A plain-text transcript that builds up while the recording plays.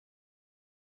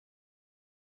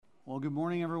Well, good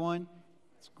morning, everyone.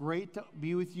 It's great to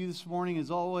be with you this morning,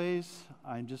 as always.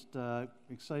 I'm just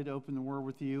excited to open the Word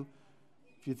with you.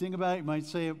 If you think about it, you might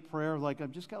say a prayer like,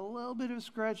 I've just got a little bit of a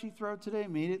scratchy throat today,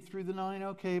 made it through the 9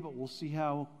 okay, but we'll see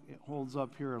how it holds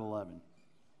up here at 11.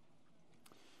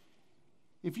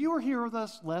 If you were here with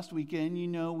us last weekend, you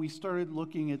know we started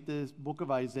looking at this book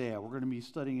of Isaiah. We're going to be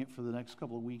studying it for the next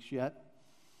couple of weeks yet.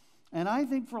 And I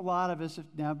think for a lot of us,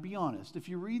 now be honest, if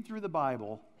you read through the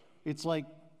Bible, it's like,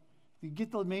 you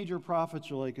get the major prophets,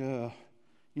 you're like,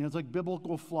 it's like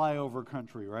biblical flyover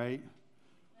country, right?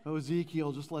 Oh,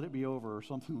 Ezekiel, just let it be over, or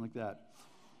something like that.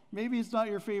 Maybe it's not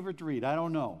your favorite to read, I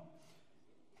don't know.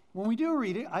 When we do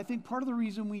read it, I think part of the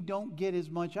reason we don't get as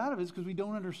much out of it is because we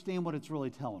don't understand what it's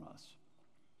really telling us.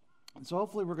 And so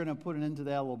hopefully we're going to put an end to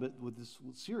that a little bit with this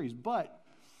series. But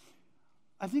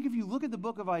I think if you look at the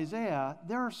book of Isaiah,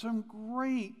 there are some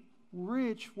great,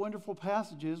 rich, wonderful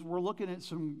passages. We're looking at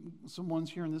some ones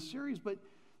here in this series, but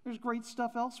there's great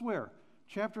stuff elsewhere.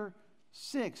 Chapter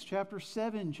 6, chapter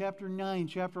 7, chapter 9,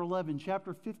 chapter 11,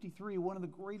 chapter 53, one of the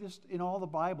greatest in all the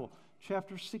Bible.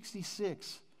 Chapter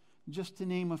 66, just to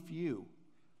name a few.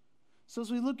 So as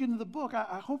we look into the book,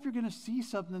 I hope you're going to see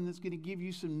something that's going to give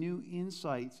you some new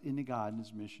insights into God and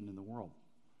His mission in the world.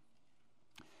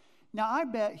 Now, I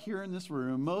bet here in this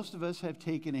room, most of us have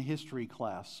taken a history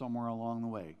class somewhere along the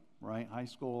way, right? High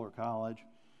school or college.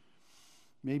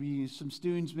 Maybe some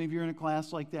students, maybe you're in a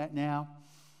class like that now.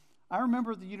 I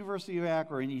remember at the University of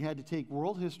Akron, you had to take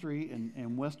world history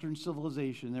and Western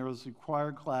civilization. There was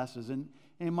required classes, and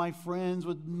my friends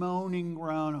would moaning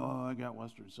around, oh, I got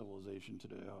Western civilization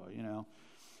today,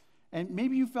 And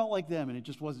maybe you felt like them, and it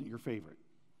just wasn't your favorite.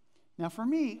 Now, for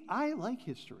me, I like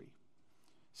history.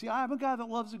 See, I'm a guy that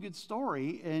loves a good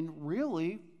story, and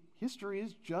really, history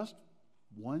is just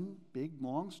one big,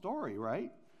 long story,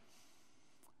 right?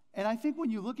 And I think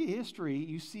when you look at history,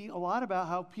 you see a lot about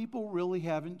how people really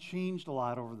haven't changed a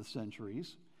lot over the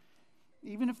centuries.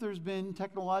 Even if there's been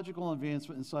technological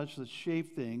advancement and such that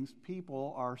shape things,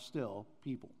 people are still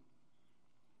people.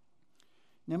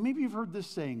 Now, maybe you've heard this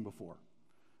saying before.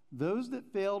 Those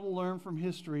that fail to learn from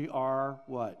history are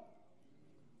what?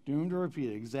 Doomed to repeat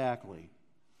it. Exactly.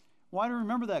 Why do I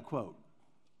remember that quote?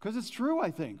 Because it's true,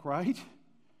 I think, right?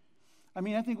 I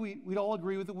mean, I think we'd all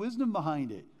agree with the wisdom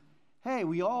behind it. Hey,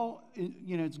 we all,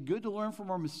 it's good to learn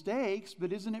from our mistakes,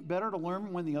 but isn't it better to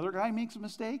learn when the other guy makes a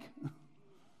mistake?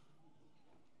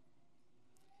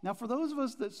 Now, for those of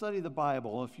us that study the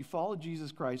Bible, if you follow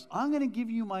Jesus Christ, I'm going to give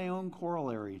you my own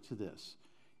corollary to this.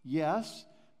 Yes,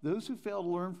 those who fail to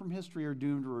learn from history are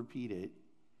doomed to repeat it.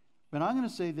 But I'm going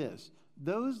to say this.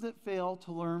 Those that fail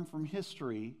to learn from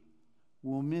history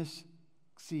will miss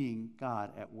seeing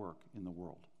God at work in the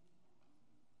world.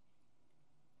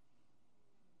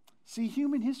 See,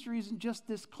 human history isn't just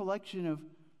this collection of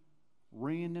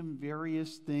random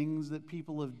various things that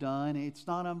people have done. It's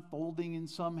not unfolding in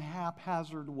some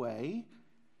haphazard way.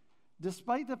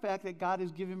 Despite the fact that God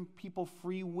has given people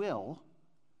free will,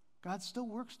 God still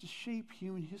works to shape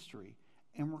human history,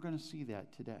 and we're going to see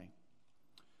that today.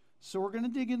 So we're going to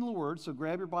dig into the Word, so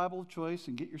grab your Bible of choice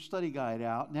and get your study guide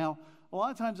out. Now, a lot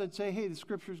of times I'd say, hey, the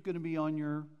Scripture is going to be on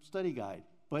your study guide,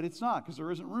 but it's not because there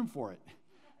isn't room for it.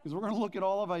 Because we're going to look at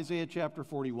all of Isaiah chapter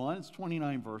 41. It's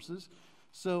 29 verses.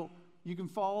 So you can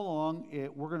follow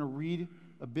along. We're going to read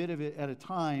a bit of it at a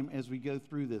time as we go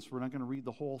through this. We're not going to read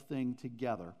the whole thing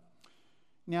together.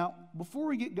 Now, before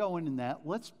we get going in that,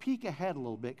 let's peek ahead a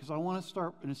little bit because I want to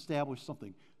start and establish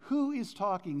something. Who is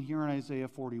talking here in Isaiah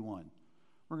 41?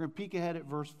 We're going to peek ahead at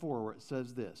verse 4 where it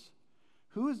says this.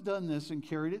 Who has done this and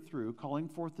carried it through, calling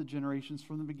forth the generations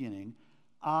from the beginning?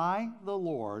 I, the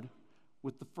Lord,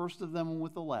 with the first of them and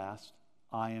with the last,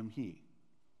 I am He.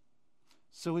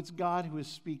 So it's God who is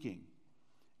speaking.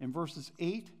 And verses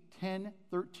 8, 10,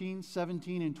 13,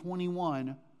 17, and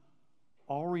 21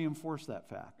 all reinforce that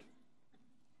fact.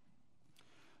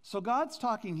 So God's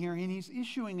talking here, and He's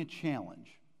issuing a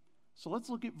challenge. So let's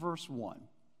look at verse 1.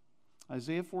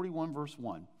 Isaiah 41, verse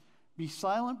 1. Be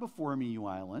silent before me, you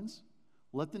islands.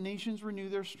 Let the nations renew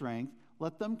their strength.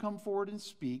 Let them come forward and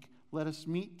speak. Let us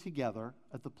meet together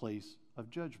at the place of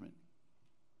judgment.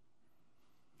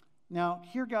 Now,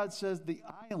 here God says the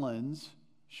islands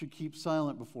should keep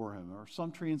silent before Him. Or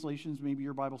some translations, maybe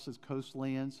your Bible says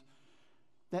coastlands.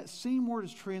 That same word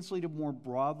is translated more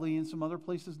broadly in some other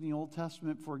places in the Old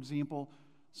Testament. For example,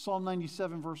 Psalm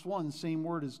 97, verse 1, the same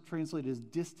word is translated as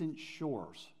distant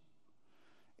shores.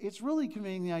 It's really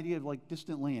conveying the idea of like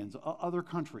distant lands, other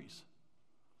countries.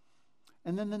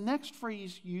 And then the next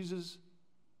phrase uses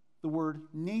the word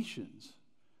nations.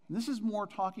 And this is more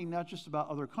talking not just about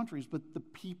other countries, but the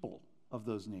people of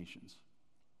those nations.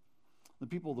 the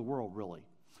people of the world, really.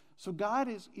 So God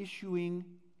is issuing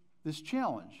this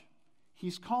challenge.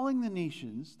 He's calling the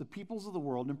nations, the peoples of the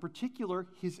world, in particular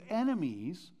his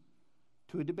enemies,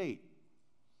 to a debate.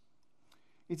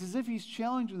 It's as if he's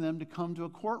challenging them to come to a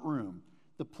courtroom,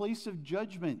 the place of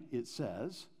judgment, it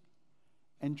says,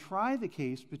 and try the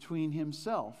case between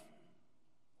himself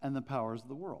and the powers of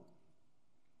the world.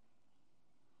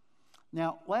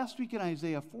 Now, last week in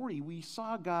Isaiah 40, we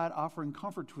saw God offering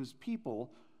comfort to his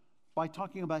people by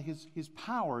talking about his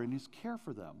power and his care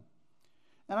for them.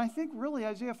 And I think really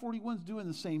Isaiah 41 is doing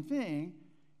the same thing.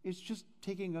 It's just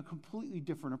taking a completely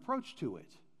different approach to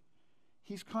it.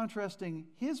 He's contrasting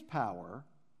his power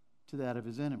to that of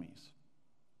his enemies.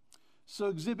 So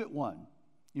exhibit 1.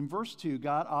 In verse 2,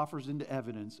 God offers into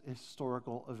evidence a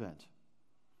historical event.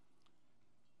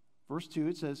 Verse 2,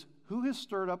 it says, "Who has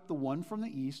stirred up the one from the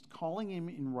east, calling him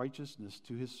in righteousness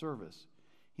to his service?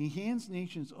 He hands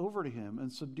nations over to him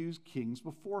and subdues kings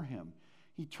before him.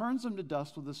 He turns them to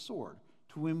dust with his sword,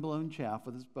 to windblown chaff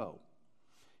with his bow.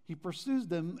 He pursues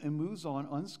them and moves on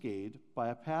unscathed by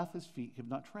a path his feet have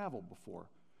not traveled before.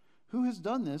 Who has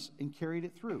done this and carried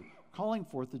it through, calling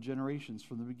forth the generations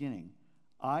from the beginning?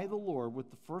 I, the Lord, with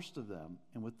the first of them,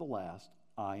 and with the last,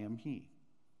 I am he."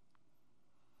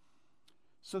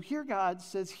 So here God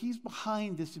says he's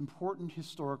behind this important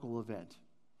historical event.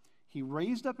 He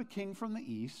raised up a king from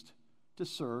the east to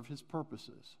serve his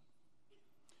purposes.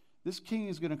 This king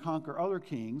is going to conquer other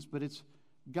kings, but it's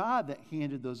God that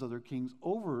handed those other kings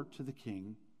over to the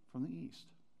king from the east.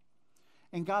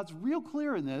 And God's real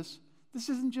clear in this. This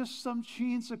isn't just some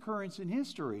chance occurrence in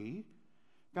history.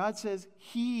 God says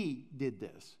he did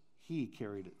this. He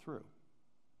carried it through.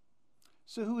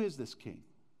 So who is this king?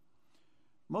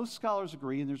 Most scholars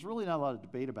agree, and there's really not a lot of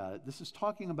debate about it. This is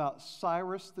talking about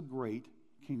Cyrus the Great,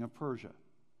 king of Persia.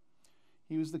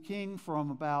 He was the king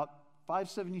from about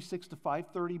 576 to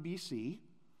 530 BC,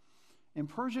 and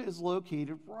Persia is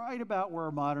located right about where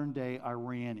modern-day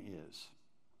Iran is.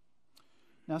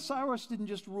 Now, Cyrus didn't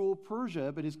just rule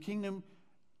Persia, but his kingdom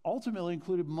ultimately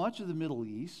included much of the Middle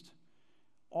East,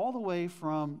 all the way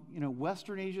from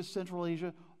Western Asia, Central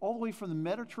Asia, all the way from the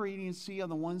Mediterranean Sea on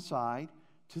the one side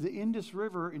to the Indus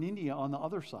River in India on the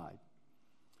other side.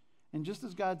 And just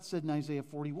as God said in Isaiah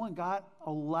 41, God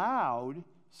allowed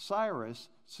Cyrus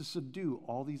to subdue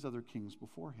all these other kings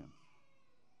before him.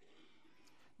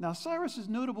 Now, Cyrus is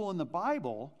notable in the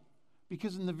Bible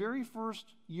because in the very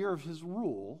first year of his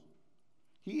rule,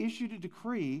 he issued a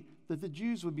decree that the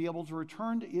Jews would be able to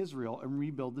return to Israel and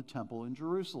rebuild the temple in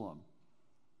Jerusalem.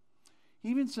 He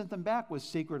even sent them back with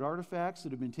sacred artifacts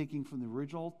that had been taken from the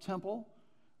original temple,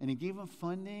 and he gave them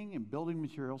funding and building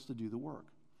materials to do the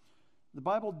work. The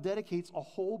Bible dedicates a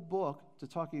whole book to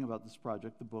talking about this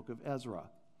project, the book of Ezra.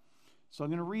 So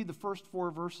I'm going to read the first 4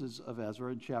 verses of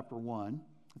Ezra in chapter 1.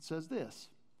 It says this: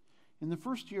 "In the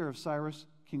first year of Cyrus,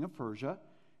 king of Persia,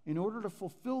 in order to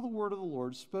fulfill the word of the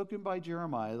Lord spoken by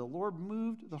Jeremiah, the Lord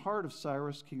moved the heart of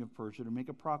Cyrus, king of Persia, to make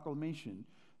a proclamation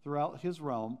throughout his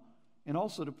realm and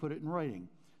also to put it in writing.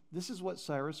 This is what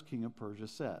Cyrus, king of Persia,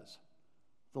 says: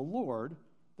 The Lord,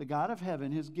 the God of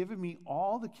heaven, has given me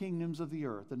all the kingdoms of the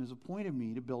earth and has appointed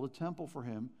me to build a temple for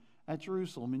him at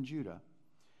Jerusalem in Judah.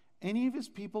 Any of his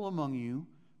people among you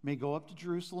may go up to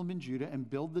Jerusalem in Judah and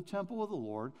build the temple of the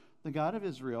Lord, the God of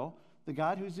Israel, the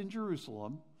God who's in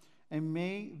Jerusalem, and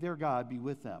may their God be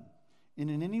with them. And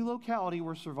in any locality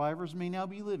where survivors may now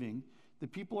be living, the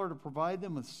people are to provide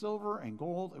them with silver and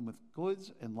gold and with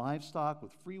goods and livestock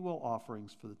with free will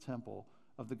offerings for the temple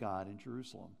of the God in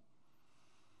Jerusalem."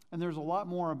 And there's a lot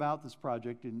more about this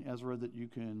project in Ezra that you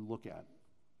can look at.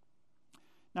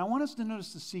 Now, I want us to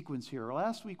notice the sequence here.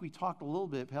 Last week we talked a little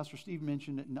bit, Pastor Steve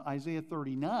mentioned it in Isaiah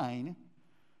 39.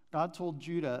 God told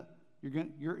Judah,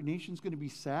 your nation's going to be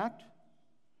sacked,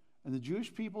 and the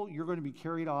Jewish people, you're going to be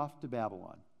carried off to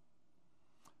Babylon.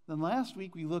 Then last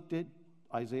week we looked at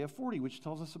Isaiah 40, which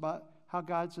tells us about how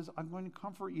God says, I'm going to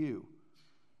comfort you.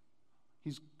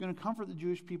 He's going to comfort the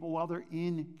Jewish people while they're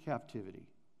in captivity.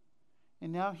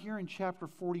 And now here in chapter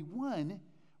 41,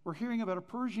 we're hearing about a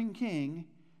Persian king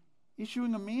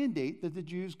issuing a mandate that the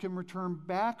Jews can return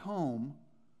back home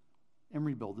and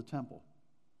rebuild the temple.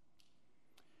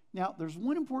 Now, there's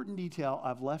one important detail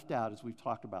I've left out as we've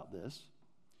talked about this.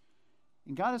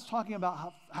 And God is talking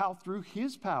about how through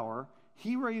his power,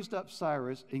 he raised up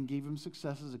Cyrus and gave him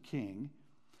success as a king.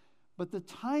 But the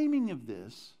timing of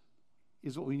this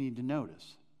is what we need to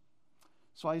notice.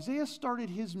 So Isaiah started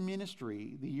his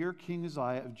ministry the year King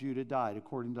Uzziah of Judah died,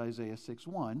 according to Isaiah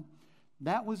 6:1.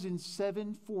 That was in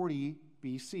 740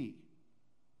 BC.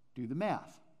 Do the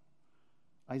math.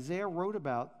 Isaiah wrote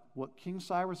about what King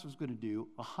Cyrus was going to do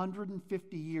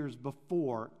 150 years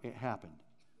before it happened.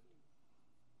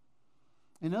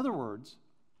 In other words,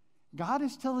 God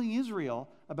is telling Israel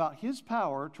about his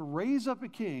power to raise up a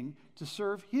king to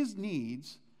serve his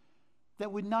needs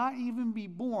that would not even be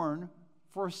born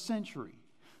for a century.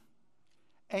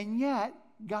 And yet,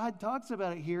 God talks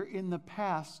about it here in the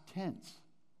past tense.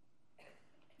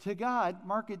 To God,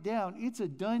 mark it down, it's a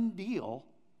done deal,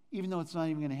 even though it's not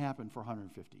even going to happen for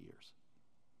 150 years.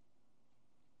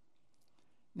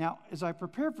 Now, as I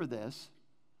prepared for this,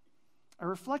 I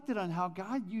reflected on how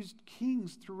God used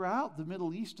kings throughout the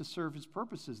Middle East to serve his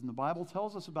purposes, and the Bible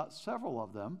tells us about several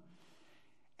of them.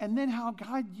 And then how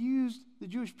God used the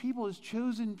Jewish people as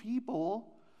chosen people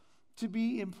to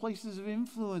be in places of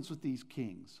influence with these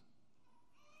kings.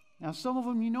 Now, some of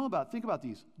them you know about. Think about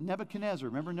these. Nebuchadnezzar.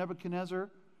 Remember Nebuchadnezzar?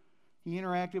 He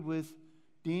interacted with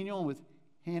Daniel and with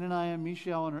Hananiah,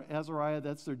 Mishael, and Azariah.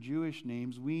 That's their Jewish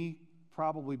names. We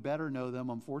probably better know them,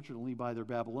 unfortunately, by their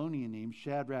Babylonian names,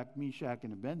 Shadrach, Meshach,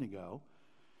 and Abednego.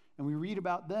 And we read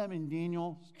about them in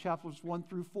Daniel chapters 1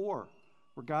 through 4,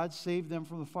 where God saved them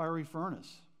from the fiery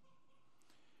furnace.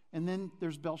 And then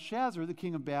there's Belshazzar, the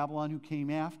king of Babylon, who came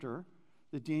after,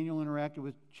 that Daniel interacted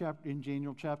with in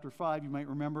Daniel chapter 5. You might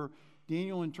remember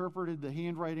Daniel interpreted the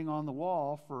handwriting on the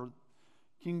wall for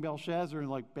King Belshazzar, and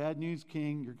like, bad news,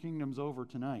 king, your kingdom's over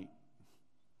tonight.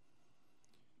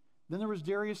 Then there was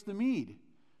Darius the Mede.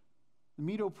 The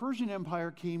Medo-Persian Empire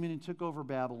came in and took over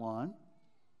Babylon,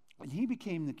 and he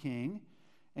became the king,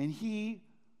 and he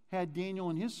had Daniel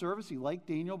in his service. He liked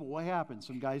Daniel, but what happened?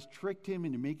 Some guys tricked him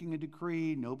into making a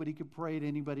decree. Nobody could pray to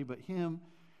anybody but him.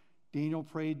 Daniel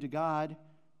prayed to God.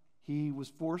 He was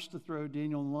forced to throw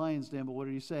Daniel in the lion's den, but what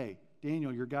did he say?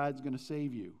 Daniel, your God's going to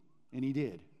save you. And he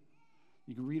did.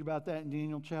 You can read about that in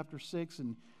Daniel chapter 6,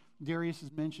 and Darius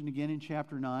is mentioned again in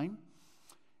chapter 9.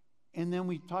 And then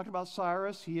we talked about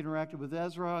Cyrus. He interacted with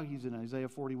Ezra. He's in Isaiah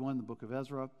 41, the book of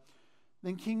Ezra.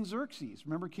 Then King Xerxes.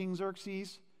 Remember King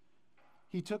Xerxes?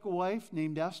 He took a wife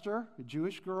named Esther, a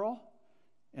Jewish girl,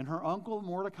 and her uncle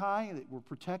Mordecai that were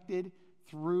protected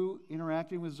through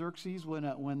interacting with Xerxes when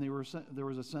there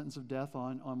was a sentence of death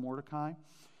on Mordecai.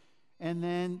 And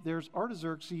then there's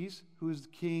Artaxerxes, who is the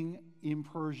king in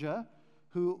Persia,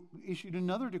 who issued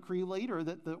another decree later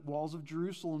that the walls of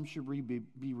Jerusalem should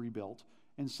be rebuilt,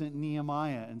 and sent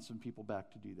Nehemiah and some people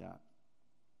back to do that.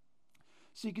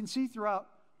 So you can see throughout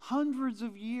hundreds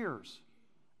of years,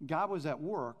 God was at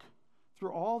work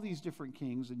through all these different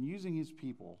kings and using his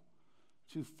people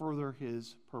to further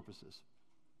his purposes.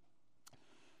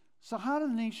 So how do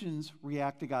the nations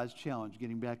react to God's challenge,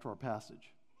 getting back to our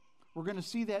passage? We're going to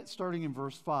see that starting in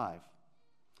verse 5. It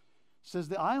says,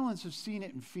 the islands have seen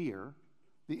it in fear.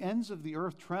 The ends of the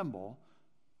earth tremble.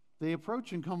 They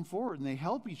approach and come forward, and they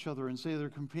help each other and say to their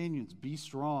companions, be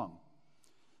strong.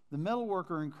 The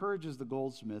metalworker encourages the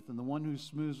goldsmith, and the one who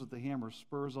smooths with the hammer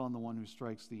spurs on the one who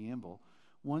strikes the anvil.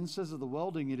 One says of the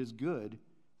welding, it is good.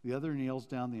 The other nails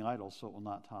down the idol so it will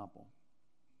not topple.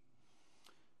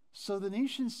 So the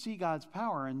nations see God's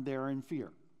power, and they're in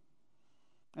fear.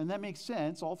 And that makes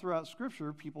sense. All throughout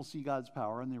Scripture, people see God's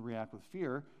power, and they react with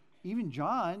fear. Even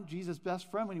John, Jesus' best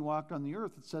friend when he walked on the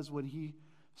earth, it says when he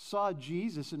saw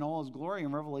Jesus in all his glory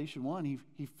in Revelation 1,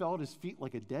 he fell at his feet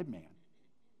like a dead man.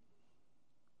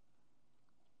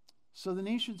 So the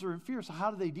nations are in fear. So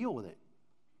how do they deal with it?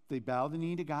 They bow the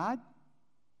knee to God?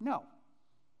 No.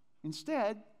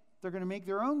 Instead, they're going to make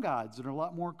their own gods that are a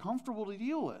lot more comfortable to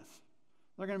deal with.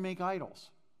 They're going to make idols.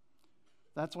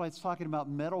 That's why it's talking about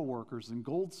metal workers and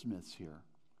goldsmiths here.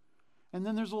 And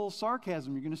then there's a little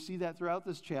sarcasm. You're going to see that throughout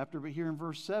this chapter. But here in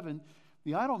verse 7,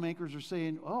 the idol makers are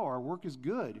saying, oh, our work is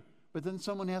good. But then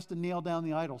someone has to nail down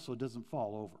the idol so it doesn't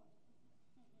fall over.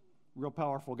 Real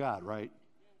powerful God, right?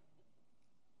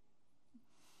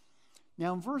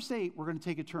 Now in verse 8, we're going to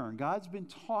take a turn. God's been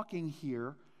talking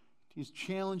here, his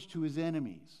challenge to his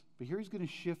enemies. But here he's going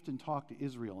to shift and talk to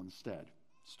Israel instead,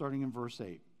 starting in verse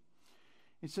 8.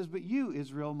 It says, but you,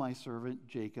 Israel, my servant,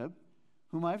 Jacob,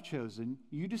 whom I've chosen,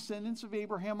 you descendants of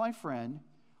Abraham, my friend,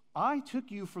 I took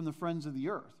you from the friends of the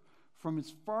earth. From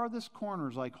its farthest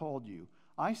corners I called you.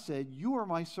 I said, you are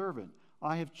my servant.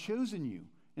 I have chosen you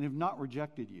and have not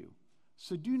rejected you.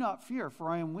 So do not fear, for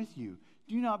I am with you.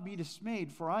 Do not be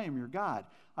dismayed, for I am your God.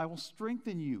 I will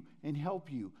strengthen you and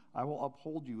help you. I will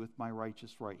uphold you with my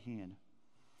righteous right hand.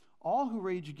 All who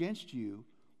rage against you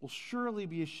will surely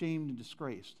be ashamed and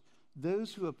disgraced.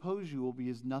 Those who oppose you will be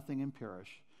as nothing and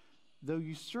perish. Though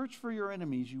you search for your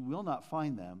enemies, you will not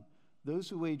find them. Those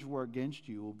who wage war against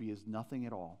you will be as nothing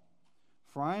at all.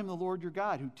 For I am the Lord your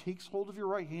God, who takes hold of your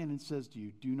right hand and says to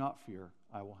you, do not fear,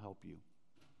 I will help you.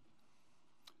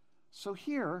 So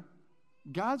here,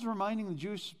 God's reminding the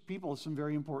Jewish people of some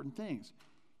very important things.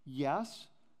 Yes,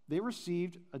 they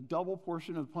received a double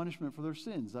portion of punishment for their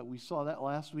sins. That we saw that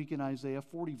last week in Isaiah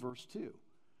 40, verse 2.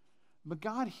 But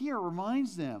God here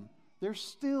reminds them they're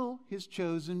still his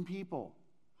chosen people.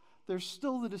 They're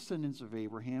still the descendants of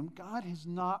Abraham. God has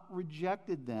not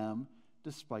rejected them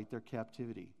despite their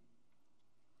captivity.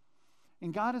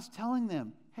 And God is telling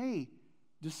them, hey,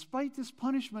 despite this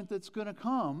punishment that's going to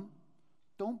come,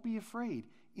 don't be afraid.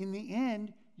 In the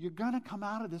end, you're going to come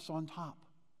out of this on top.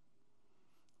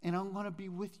 And I'm going to be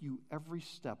with you every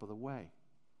step of the way.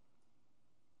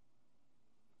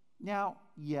 Now,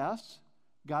 yes,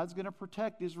 God's going to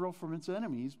protect Israel from its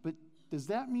enemies, but does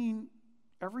that mean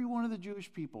every one of the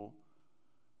Jewish people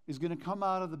is going to come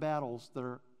out of the battles that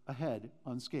are ahead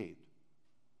unscathed?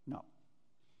 No.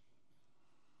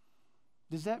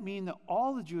 Does that mean that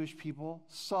all the Jewish people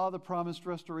saw the promised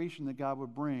restoration that God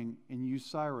would bring and use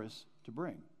Cyrus to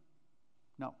bring?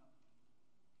 No.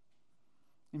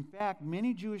 In fact,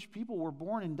 many Jewish people were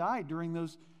born and died during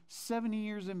those 70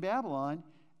 years in Babylon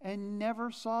and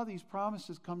never saw these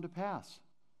promises come to pass.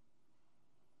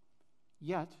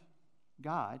 Yet,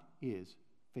 God is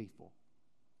faithful.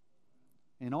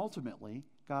 And ultimately,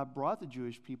 God brought the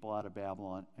Jewish people out of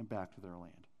Babylon and back to their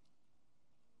land.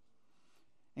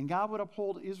 And God would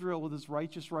uphold Israel with his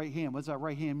righteous right hand. What does that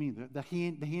right hand mean? The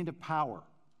hand of power.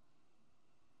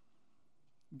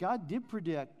 God did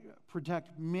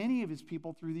protect many of his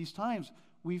people through these times.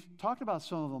 We've talked about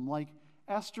some of them, like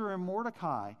Esther and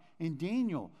Mordecai, and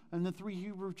Daniel, and the 3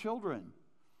 Hebrew children.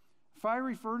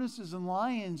 Fiery furnaces and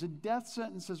lions and death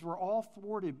sentences were all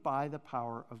thwarted by the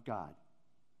power of God.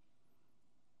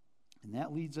 And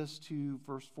that leads us to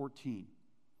verse 14.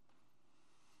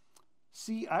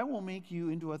 See, I will make you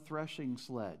into a threshing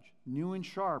sledge, new and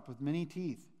sharp with many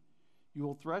teeth. You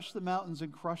will thresh the mountains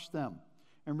and crush them,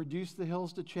 and reduce the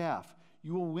hills to chaff.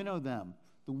 You will winnow them.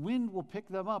 The wind will pick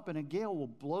them up, and a gale will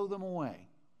blow them away.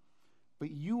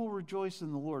 But you will rejoice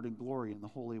in the Lord and glory in the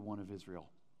Holy One of Israel.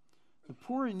 The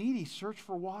poor and needy search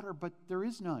for water, but there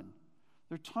is none.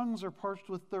 Their tongues are parched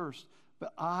with thirst,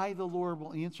 but I, the Lord,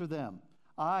 will answer them.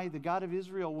 I, the God of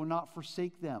Israel, will not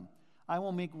forsake them. I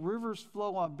will make rivers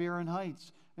flow on barren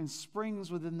heights and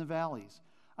springs within the valleys.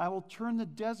 I will turn the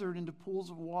desert into pools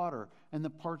of water and the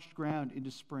parched ground into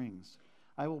springs.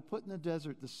 I will put in the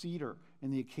desert the cedar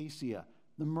and the acacia,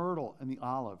 the myrtle and the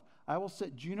olive. I will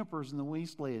set junipers in the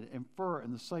wasteland and fir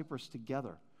and the cypress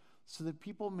together, so that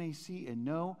people may see and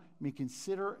know, may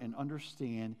consider and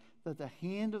understand that the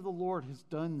hand of the Lord has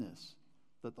done this,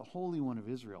 that the Holy One of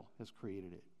Israel has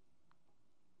created it.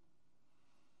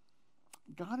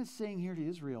 God is saying here to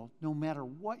Israel, no matter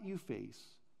what you face,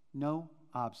 no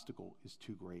obstacle is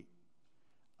too great.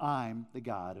 I'm the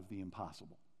God of the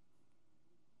impossible.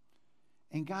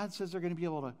 And God says they're going to be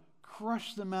able to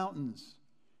crush the mountains,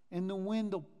 and the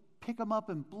wind will pick them up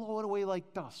and blow it away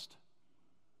like dust.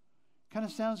 Kind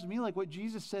of sounds to me like what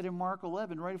Jesus said in Mark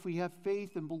 11, right? If we have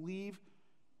faith and believe,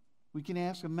 we can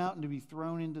ask a mountain to be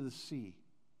thrown into the sea.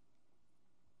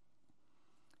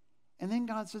 And then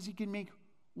God says he can make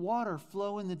water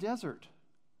flow in the desert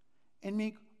and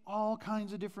make all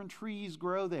kinds of different trees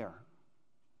grow there.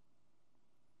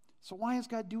 So why is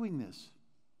God doing this?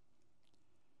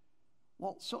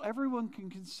 Well, so everyone can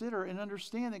consider and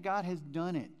understand that God has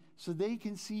done it, so they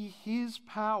can see his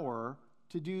power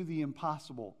to do the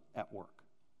impossible at work.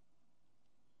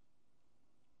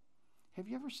 Have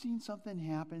you ever seen something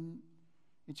happen?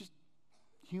 It just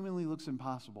humanly looks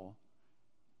impossible,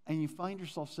 and you find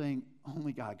yourself saying,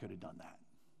 only God could have done that.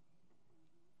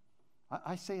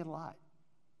 I say it a lot.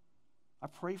 I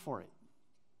pray for it.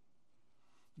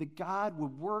 That God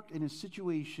would work in a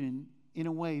situation in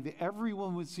a way that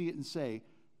everyone would see it and say,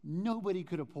 nobody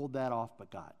could have pulled that off but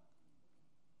God.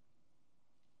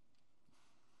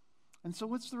 And so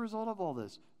what's the result of all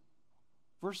this?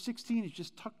 Verse 16 is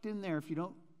just tucked in there. If you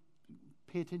don't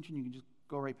pay attention, you can just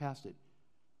go right past it.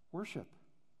 Worship.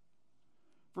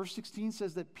 Verse 16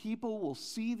 says that people will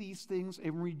see these things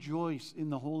and rejoice in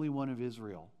the Holy One of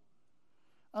Israel.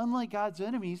 Unlike God's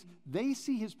enemies, they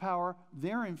see his power,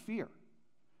 they're in fear.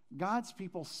 God's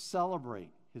people celebrate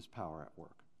his power at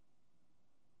work.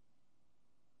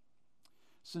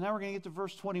 So now we're going to get to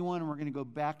verse 21, and we're going to go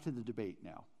back to the debate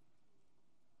now.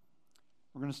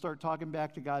 We're going to start talking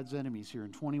back to God's enemies here.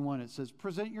 In 21, it says,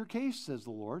 present your case, says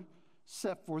the Lord.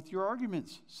 Set forth your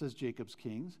arguments, says Jacob's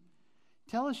kings.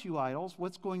 Tell us, you idols,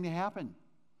 what's going to happen.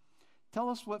 Tell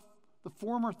us what the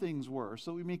former things were,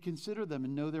 so we may consider them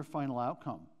and know their final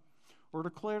outcome. Or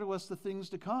declare to us the things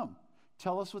to come.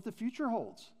 Tell us what the future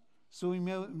holds, so we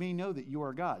may know that you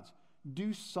are gods.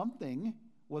 Do something,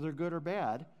 whether good or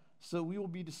bad, so we will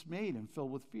be dismayed and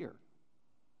filled with fear.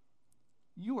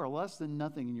 You are less than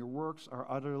nothing, and your works are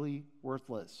utterly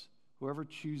worthless. Whoever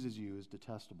chooses you is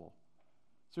detestable.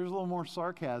 So there's a little more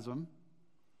sarcasm.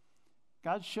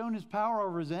 God's shown his power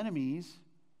over his enemies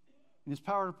and his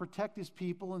power to protect his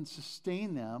people and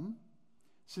sustain them.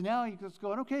 So now he's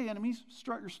going, okay, enemies,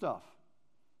 strut your stuff.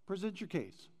 Present your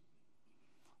case.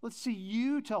 Let's see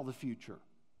you tell the future.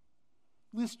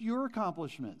 List your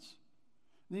accomplishments.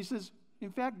 And he says,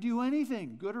 in fact, do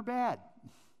anything, good or bad.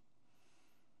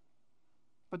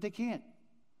 But they can't.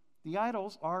 The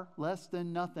idols are less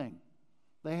than nothing.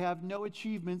 They have no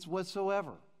achievements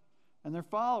whatsoever. And their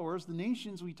followers, the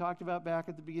nations we talked about back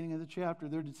at the beginning of the chapter,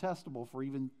 they're detestable for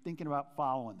even thinking about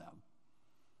following them.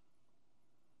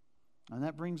 And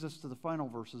that brings us to the final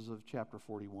verses of chapter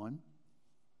 41.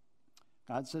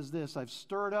 God says this, I've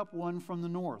stirred up one from the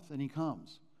north, and he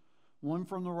comes. One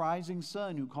from the rising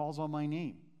sun who calls on my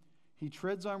name. He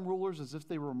treads on rulers as if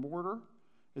they were mortar,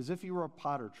 as if he were a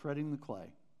potter treading the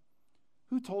clay.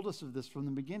 Who told us of this from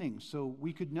the beginning so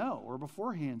we could know, or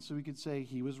beforehand so we could say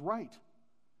he was right?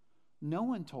 No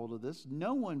one told of this.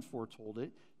 No one foretold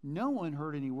it. No one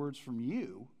heard any words from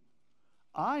you.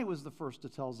 I was the first to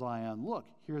tell Zion, look,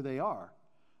 here they are.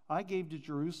 I gave to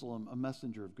Jerusalem a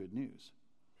messenger of good news.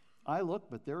 I look,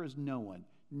 but there is no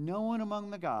one among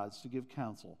the gods to give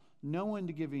counsel, no one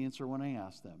to give answer when I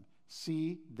ask them.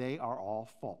 See, they are all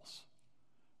false.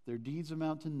 Their deeds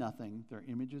amount to nothing. Their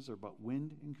images are but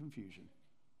wind and confusion.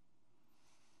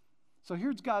 So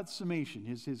here's God's summation,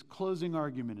 his closing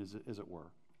argument, as it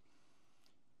were.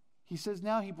 He says,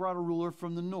 now he brought a ruler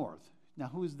from the north. Now,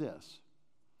 who is this?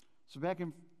 So back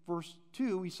in verse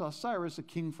 2, we saw Cyrus, a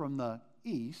king from the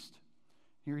east.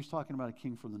 Here he's talking about a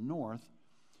king from the north.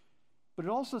 But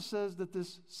it also says that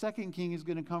this second king is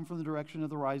going to come from the direction of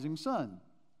the rising sun,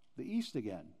 the east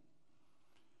again.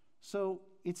 So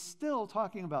it's still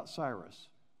talking about Cyrus.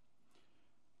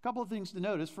 A couple of things to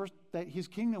notice. First, that his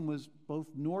kingdom was both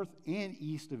north and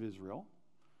east of Israel.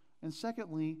 And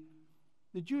secondly,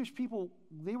 the Jewish people,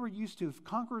 they were used to, if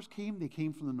conquerors came, they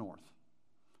came from the north.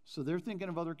 So they're thinking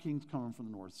of other kings coming from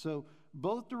the north. So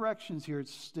both directions here,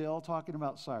 it's still talking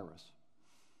about Cyrus.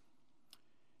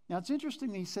 Now it's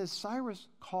interesting that he says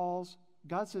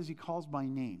God says he calls by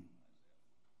name.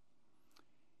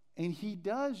 And he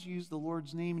does use the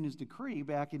Lord's name in his decree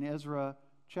back in Ezra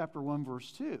chapter 1,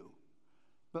 verse 2.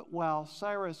 But while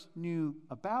Cyrus knew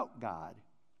about God,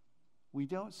 we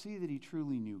don't see that he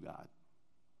truly knew God.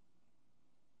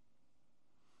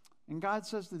 And God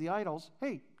says to the idols,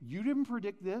 hey, you didn't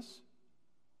predict this.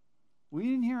 We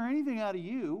didn't hear anything out of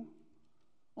you.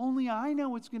 Only I know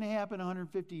what's going to happen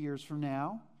 150 years from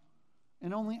now.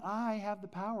 And only I have the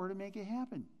power to make it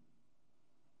happen.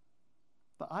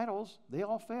 The idols, they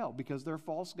all fail because they're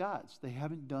false gods. They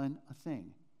haven't done a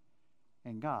thing.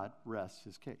 And God rests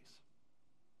his case.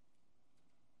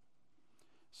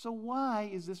 So why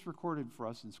is this recorded for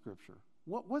us in Scripture?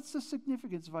 What's the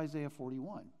significance of Isaiah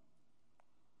 41?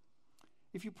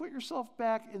 If you put yourself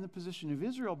back in the position of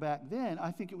Israel back then,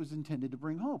 I think it was intended to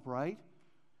bring hope, right?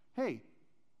 Hey,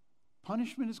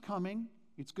 punishment is coming.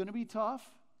 It's going to be tough.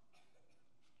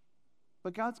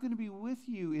 But God's going to be with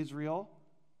you, Israel,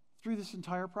 through this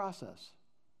entire process.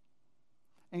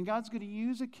 And God's going to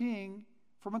use a king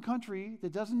from a country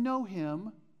that doesn't know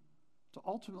him to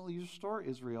ultimately restore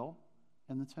Israel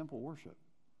and the temple worship.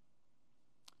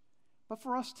 But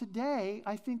for us today,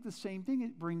 I think the same thing,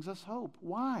 it brings us hope.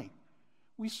 Why?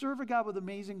 We serve a God with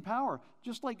amazing power.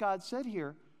 Just like God said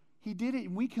here, he did it,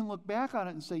 and we can look back on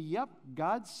it and say, yep,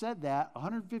 God said that.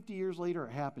 150 years later,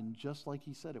 it happened just like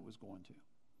he said it was going to.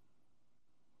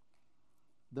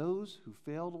 Those who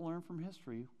fail to learn from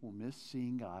history will miss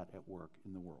seeing God at work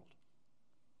in the world.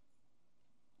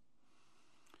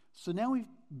 So now we've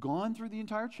gone through the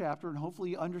entire chapter and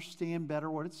hopefully you understand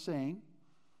better what it's saying.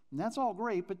 And that's all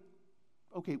great, but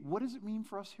okay, what does it mean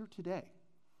for us here today?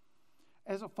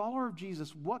 As a follower of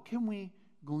Jesus, what can we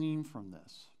glean from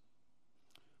this?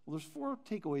 Well, there's 4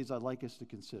 takeaways I'd like us to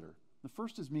consider. The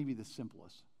first is maybe the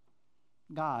simplest.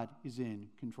 God is in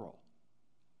control.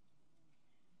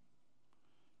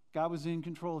 God was in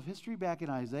control of history back in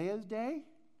Isaiah's day,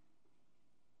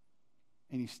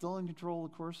 and he's still in control,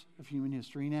 of course, of human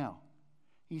history now.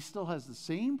 He still has the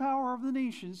same power over the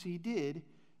nations he did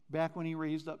back when he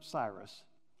raised up Cyrus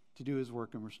to do his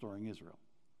work in restoring Israel.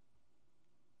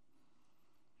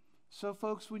 So,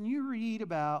 folks, when you read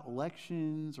about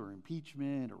elections or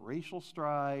impeachment or racial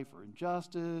strife or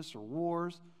injustice or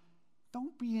wars,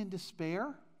 don't be in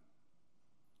despair.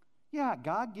 Yeah,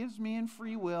 God gives man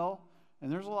free will,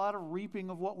 and there's a lot of reaping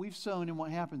of what we've sown and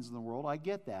what happens in the world. I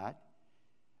get that.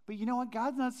 But you know what?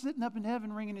 God's not sitting up in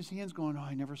heaven wringing his hands going, oh,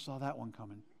 I never saw that one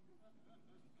coming.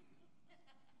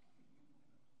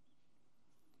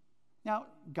 Now,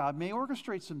 God may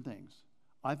orchestrate some things.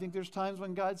 I think there's times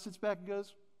when God sits back and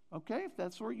goes, okay, if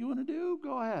that's what you want to do,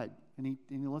 go ahead. And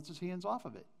he lets his hands off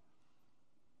of it.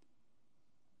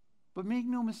 But make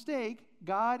no mistake,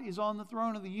 God is on the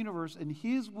throne of the universe, and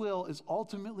his will is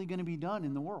ultimately going to be done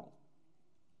in the world.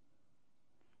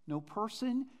 No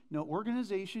person, no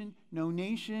organization, no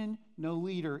nation, no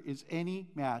leader is any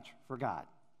match for God.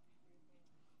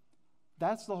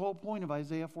 That's the whole point of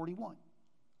Isaiah 41.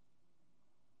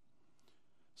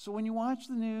 So when you watch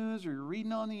the news or you're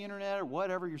reading on the internet or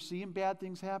whatever, you're seeing bad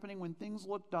things happening, when things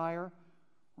look dire,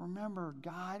 remember,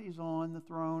 God is on the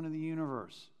throne of the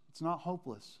universe. It's not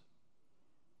hopeless.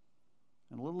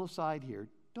 And a little aside here,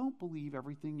 don't believe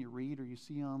everything you read or you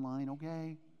see online,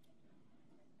 okay?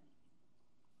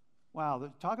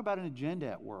 Wow, talk about an agenda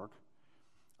at work.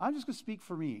 I'm just going to speak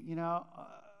for me. You know,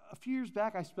 a few years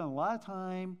back, I spent a lot of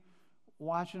time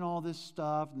watching all this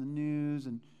stuff and the news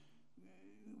and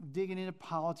digging into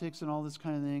politics and all this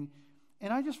kind of thing.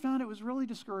 And I just found it was really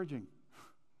discouraging.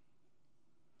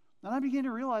 And I began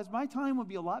to realize my time would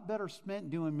be a lot better spent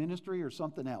doing ministry or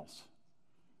something else.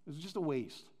 It was just a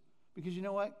waste. Because you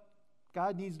know what?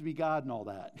 God needs to be God and all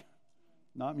that.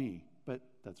 Not me, but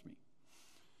that's me.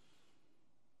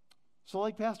 So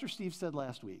like Pastor Steve said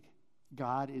last week,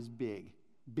 God is big,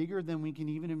 bigger than we can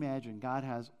even imagine. God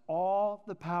has all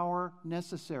the power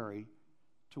necessary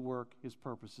to work his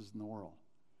purposes in the world.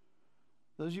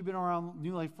 Those of you who've been around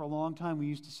New Life for a long time, we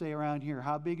used to say around here,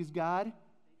 how big is God?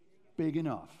 Big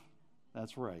enough.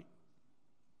 That's right.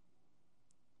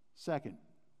 Second,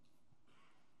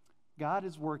 God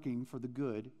is working for the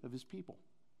good of his people.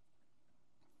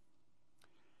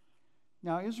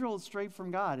 Now, Israel is straight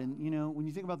from God. And, you know, when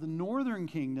you think about the northern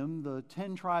kingdom, the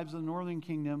 10 tribes of the northern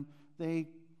kingdom, they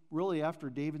really, after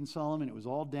David and Solomon, it was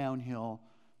all downhill.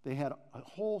 They had a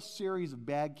whole series of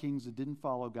bad kings that didn't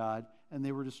follow God, and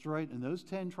they were destroyed. And those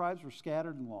 10 tribes were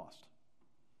scattered and lost.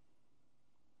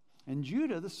 And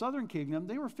Judah, the southern kingdom,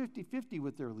 they were 50-50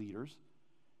 with their leaders,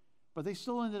 but they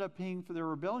still ended up paying for their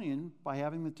rebellion by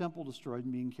having the temple destroyed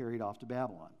and being carried off to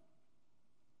Babylon.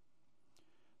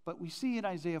 But we see in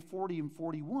Isaiah 40 and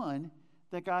 41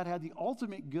 that God had the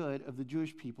ultimate good of the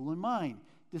Jewish people in mind.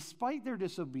 Despite their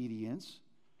disobedience,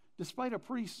 despite a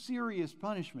pretty serious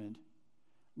punishment,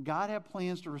 God had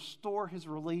plans to restore his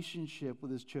relationship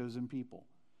with his chosen people.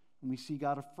 And we see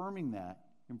God affirming that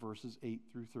in verses 8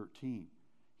 through 13.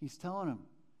 He's telling them,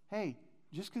 hey,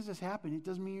 just because this happened, it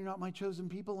doesn't mean you're not my chosen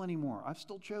people anymore. I've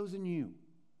still chosen you.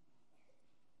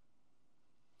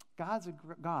 God's a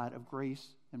God of grace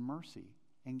and mercy.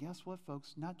 And guess what,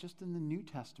 folks? Not just in the New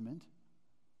Testament.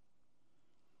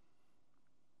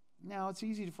 Now, it's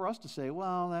easy for us to say,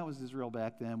 well, that was Israel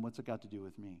back then. What's it got to do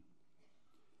with me?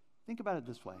 Think about it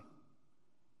this way.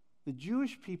 The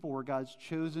Jewish people were God's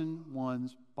chosen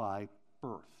ones by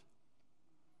birth.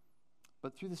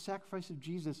 But through the sacrifice of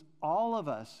Jesus, all of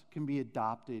us can be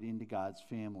adopted into God's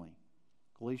family.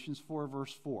 Galatians 4,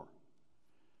 verse 4.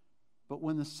 But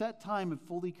when the set time had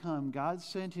fully come, God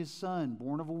sent his Son,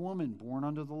 born of a woman, born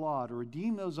under the law, to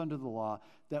redeem those under the law,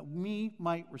 that we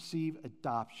might receive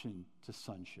adoption to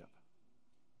sonship.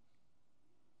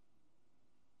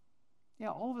 Yeah,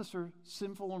 all of us are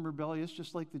sinful and rebellious,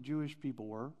 just like the Jewish people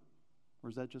were. Or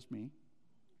is that just me?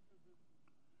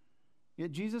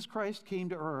 Yet Jesus Christ came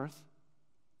to earth,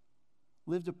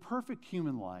 lived a perfect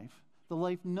human life, the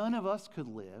life none of us could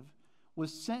live,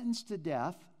 was sentenced to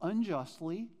death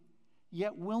unjustly,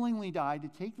 yet willingly died to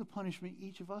take the punishment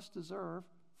each of us deserve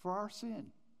for our sin.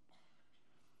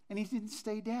 And he didn't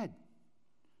stay dead.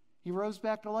 He rose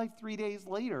back to life 3 days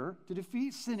later to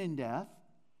defeat sin and death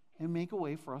and make a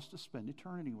way for us to spend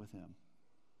eternity with him.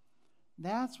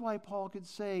 That's why Paul could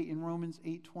say in Romans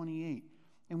 8:28,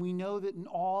 and we know that in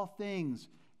all things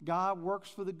God works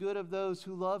for the good of those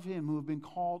who love him, who have been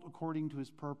called according to his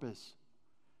purpose.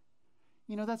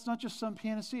 You know, that's not just some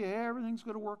panacea. Hey, everything's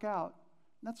going to work out.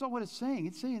 That's not what it's saying.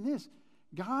 It's saying this.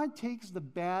 God takes the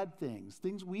bad things,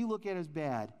 things we look at as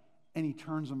bad, and he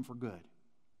turns them for good.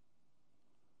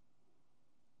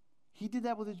 He did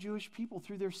that with the Jewish people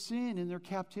through their sin and their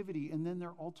captivity and then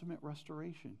their ultimate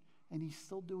restoration. And he's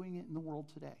still doing it in the world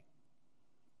today.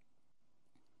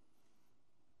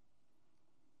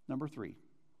 Number 3,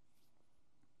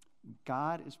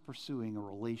 God is pursuing a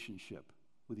relationship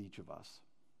with each of us.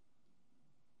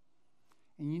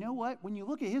 And you know what? When you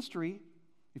look at history,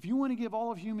 if you want to give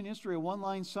all of human history a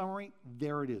one-line summary,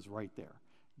 there it is right there.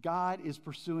 God is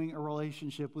pursuing a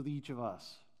relationship with each of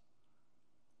us.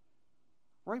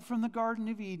 Right from the Garden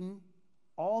of Eden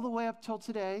all the way up till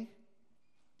today,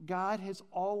 God has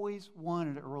always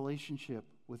wanted a relationship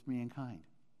with mankind.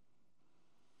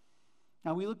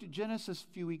 Now, we looked at Genesis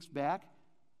a few weeks back.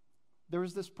 There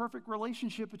was this perfect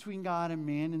relationship between God and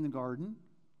man in the garden,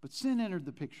 but sin entered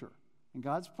the picture. And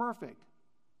God's perfect.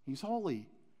 He's holy.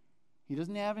 He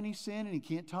doesn't have any sin, and he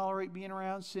can't tolerate being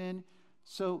around sin.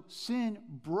 So sin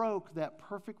broke that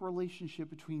perfect relationship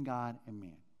between God and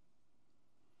man.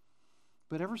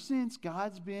 But ever since,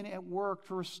 God's been at work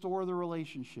to restore the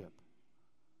relationship.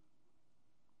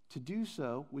 To do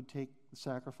so would take the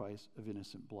sacrifice of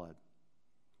innocent blood.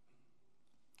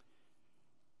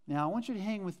 Now, I want you to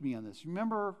hang with me on this.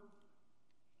 Remember,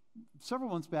 several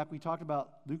months back, we talked about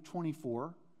Luke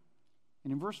 24.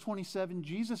 And in verse 27,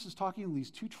 Jesus is talking to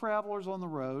these two travelers on the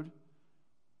road.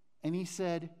 And he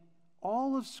said,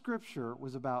 all of Scripture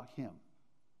was about him.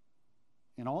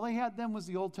 And all they had then was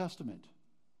the Old Testament.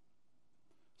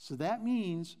 So that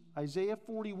means Isaiah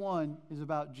 41 is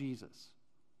about Jesus.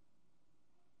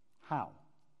 How?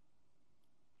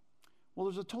 Well,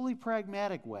 there's a totally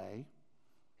pragmatic way.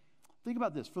 Think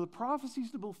about this. For the prophecies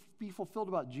to be fulfilled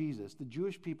about Jesus, the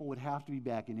Jewish people would have to be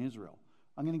back in Israel.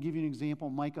 I'm going to give you an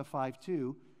example, Micah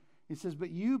 5:2. It says,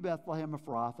 but you, Bethlehem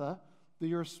Ephrathah, though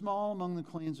you're small among the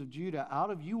clans of Judah,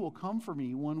 out of you will come for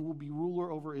me one who will be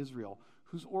ruler over Israel,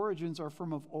 whose origins are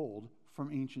from of old,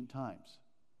 from ancient times.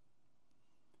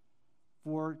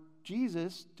 For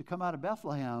Jesus to come out of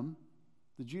Bethlehem,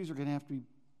 the Jews are going to have to be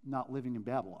not living in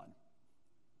Babylon.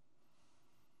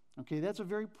 Okay, that's a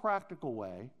very practical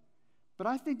way. But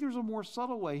I think there's a more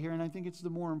subtle way here, and I think it's the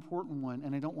more important one,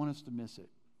 and I don't want us to miss it.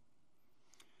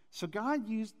 So God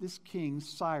used this king,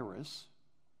 Cyrus,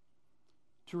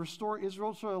 to restore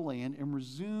Israel to their land and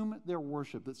resume their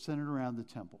worship that centered around the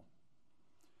temple.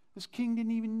 This king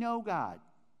didn't even know God,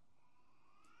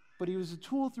 but he was a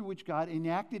tool through which God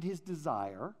enacted his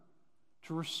desire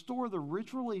to restore the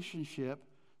rich relationship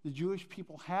the Jewish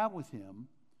people have with him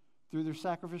through their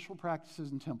sacrificial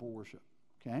practices and temple worship.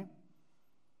 Okay?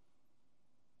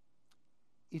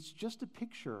 It's just a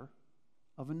picture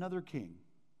of another king,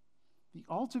 the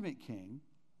ultimate king,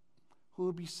 who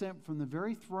will be sent from the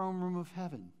very throne room of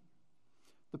heaven.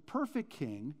 The perfect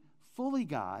king, fully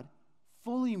God,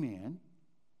 fully man,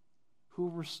 who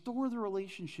will restore the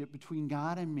relationship between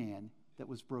God and man that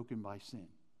was broken by sin.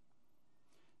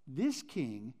 This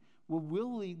king will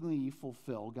willingly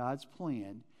fulfill God's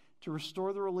plan to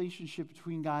restore the relationship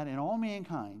between God and all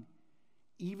mankind,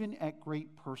 even at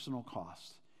great personal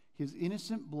cost. His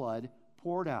innocent blood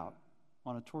poured out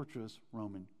on a torturous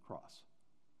Roman cross.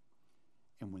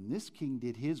 And when this king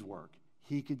did his work,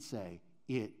 he could say,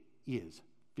 it is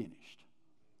finished.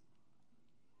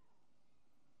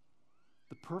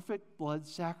 The perfect blood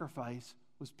sacrifice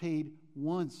was paid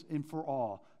once and for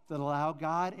all that allowed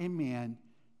God and man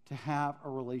to have a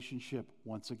relationship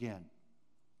once again.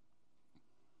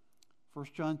 1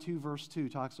 John 2 verse 2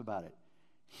 talks about it.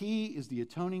 He is the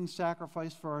atoning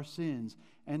sacrifice for our sins,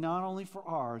 and not only for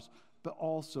ours, but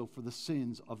also for the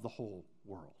sins of the whole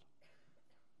world.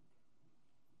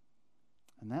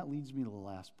 And that leads me to the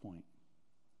last point.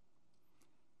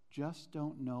 Just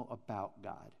don't know about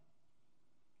God.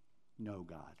 Know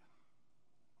God.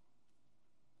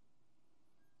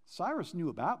 Cyrus knew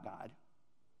about God.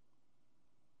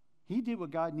 He did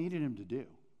what God needed him to do.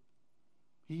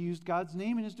 He used God's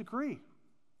name in his decree.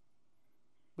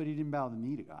 But he didn't bow the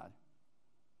knee to God.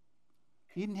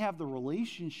 He didn't have the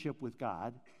relationship with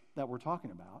God that we're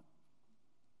talking about.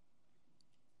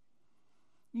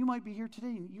 You might be here today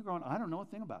and you're going, I don't know a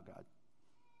thing about God.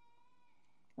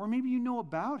 Or maybe you know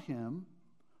about him,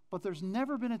 but there's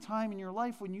never been a time in your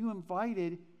life when you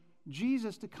invited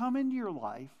Jesus to come into your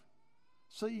life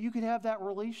so that you could have that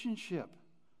relationship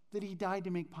that he died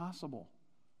to make possible.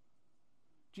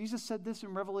 Jesus said this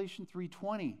in Revelation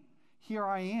 3:20. Here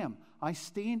I am. I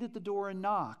stand at the door and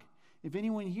knock. If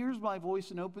anyone hears my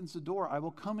voice and opens the door, I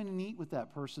will come in and eat with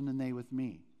that person and they with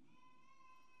me.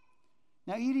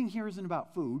 Now, eating here isn't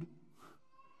about food.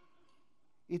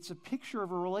 It's a picture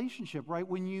of a relationship, right?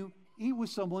 When you eat with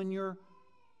someone, you're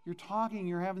talking,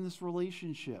 you're having this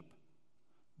relationship.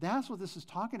 That's what this is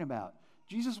talking about.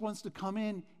 Jesus wants to come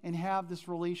in and have this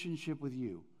relationship with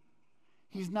you.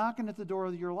 He's knocking at the door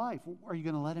of your life. Are you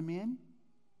going to let him in?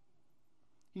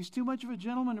 He's too much of a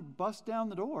gentleman to bust down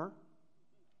the door.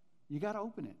 You got to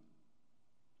open it.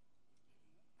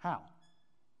 How?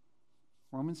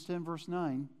 Romans 10 verse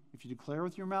 9, if you declare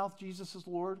with your mouth Jesus is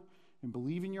Lord and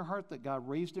believe in your heart that God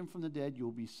raised him from the dead, you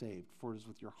will be saved. For it is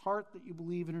with your heart that you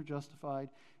believe and are justified.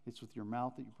 It's with your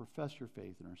mouth that you profess your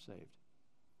faith and are saved.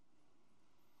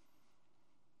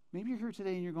 Maybe you're here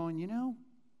today and you're going,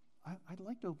 I'd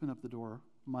like to open up the door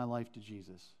my life to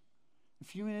Jesus. In a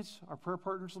few minutes, our prayer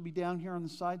partners will be down here on the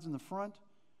sides and the front.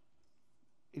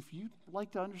 If you'd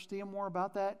like to understand more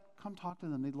about that, come talk to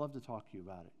them. They'd love to talk to you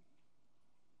about it.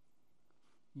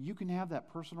 You can have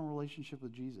that personal relationship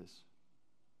with Jesus.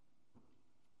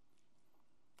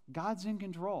 God's in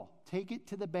control. Take it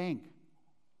to the bank.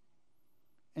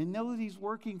 And know that He's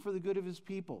working for the good of His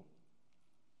people.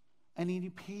 And He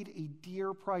paid a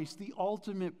dear price, the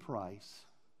ultimate price,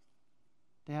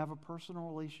 to have a personal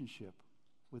relationship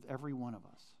with every one of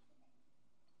us.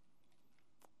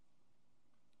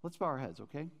 Let's bow our heads,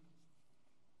 okay?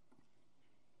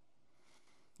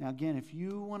 Now again, if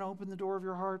you want to open the door of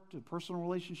your heart to a personal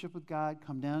relationship with God,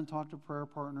 come down and talk to a prayer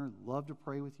partner. Love to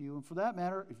pray with you. And for that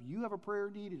matter, if you have a prayer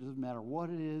need, it doesn't matter what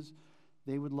it is,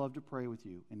 they would love to pray with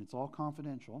you. And it's all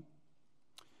confidential.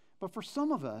 But for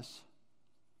some of us,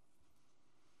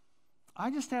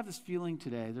 I just have this feeling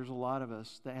today, there's a lot of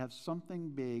us that have something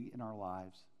big in our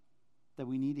lives that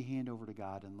we need to hand over to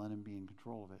God and let Him be in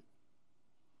control of it.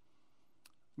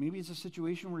 Maybe it's a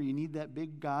situation where you need that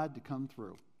big God to come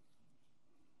through.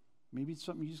 Maybe it's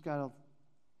something you just got to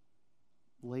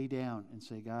lay down and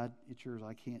say, God, it's yours.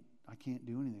 I can't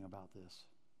do anything about this.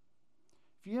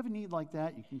 If you have a need like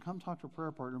that, you can come talk to a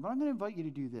prayer partner. But I'm going to invite you to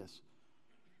do this.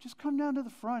 Just come down to the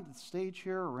front, the stage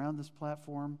here, around this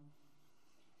platform.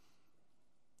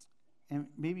 And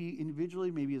maybe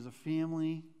individually, maybe as a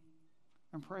family,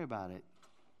 and pray about it.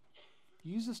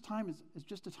 Use this time as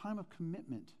just a time of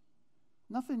commitment.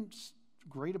 Nothing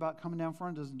great about coming down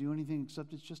front. Doesn't do anything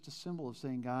except it's just a symbol of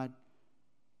saying, God,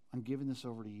 I'm giving this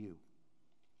over to you.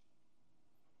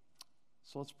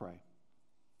 So let's pray.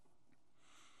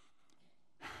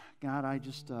 God, I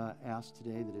just ask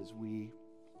today that as we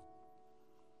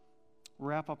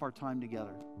wrap up our time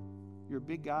together, you're a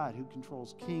big God who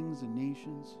controls kings and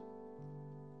nations.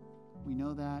 We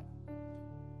know that.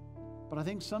 But I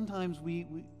think sometimes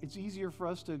it's easier for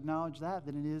us to acknowledge that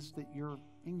than it is that you're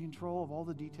in control of all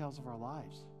the details of our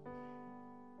lives.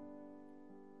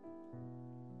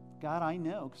 God, I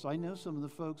know, because I know some of the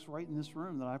folks right in this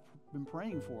room that I've been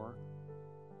praying for.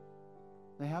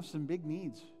 They have some big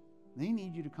needs. They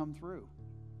need you to come through.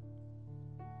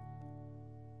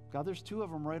 God, there's two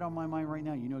of them right on my mind right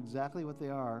now. You know exactly what they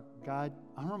are. God,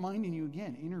 I'm reminding you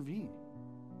again, intervene.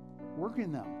 Work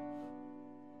in them.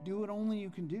 Do what only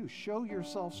you can do. Show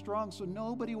yourself strong so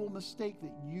nobody will mistake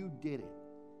that you did it.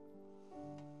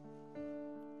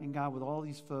 And God, with all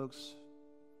these folks,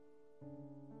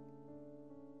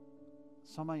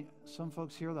 some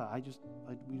folks here that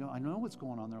I know what's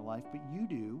going on in their life, but you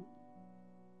do.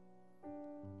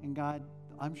 And God,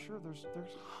 I'm sure there's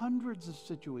hundreds of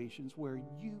situations where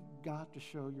you've got to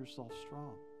show yourself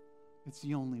strong. It's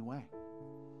the only way.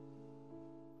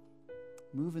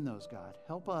 Move in those, God.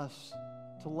 Help us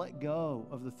to let go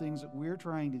of the things that we're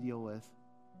trying to deal with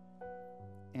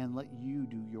and let you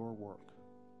do your work.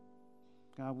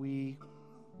 God,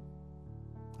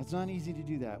 it's not easy to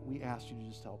do that. We ask you to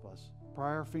just help us. Pry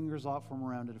our fingers off from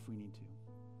around it if we need to.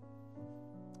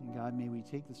 And God, may we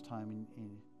take this time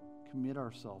and commit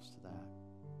ourselves to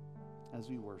that as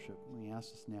we worship. We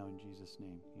ask this now in Jesus'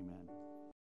 name. Amen.